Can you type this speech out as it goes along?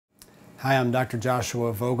Hi, I'm Dr.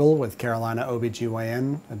 Joshua Vogel with Carolina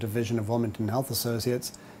OBGYN, a division of Wilmington Health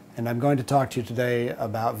Associates, and I'm going to talk to you today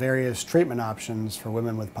about various treatment options for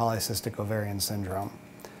women with polycystic ovarian syndrome.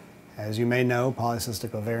 As you may know,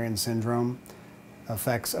 polycystic ovarian syndrome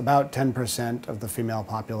affects about 10% of the female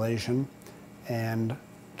population and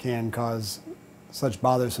can cause such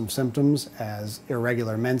bothersome symptoms as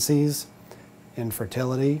irregular menses,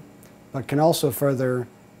 infertility, but can also further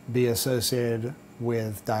be associated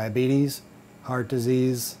with diabetes, heart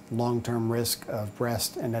disease, long-term risk of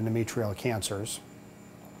breast and endometrial cancers.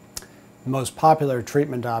 The most popular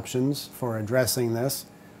treatment options for addressing this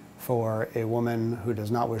for a woman who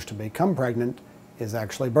does not wish to become pregnant is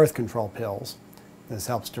actually birth control pills. This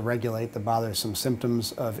helps to regulate the bothersome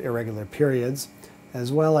symptoms of irregular periods,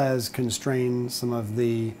 as well as constrain some of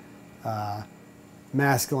the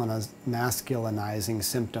masculinizing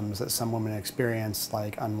symptoms that some women experience,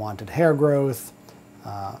 like unwanted hair growth,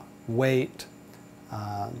 weight,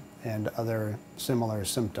 and other similar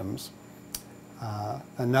symptoms.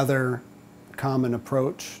 Another common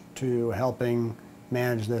approach to helping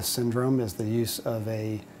manage this syndrome is the use of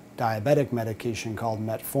a diabetic medication called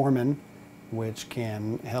Metformin, which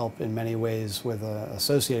can help in many ways with an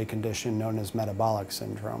associated condition known as metabolic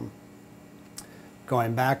syndrome.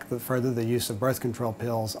 Going back further, the use of birth control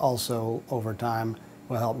pills also over time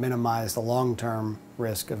will help minimize the long-term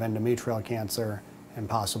risk of endometrial cancer and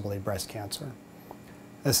possibly breast cancer.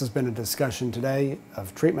 This has been a discussion today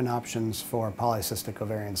of treatment options for polycystic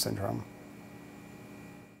ovarian syndrome.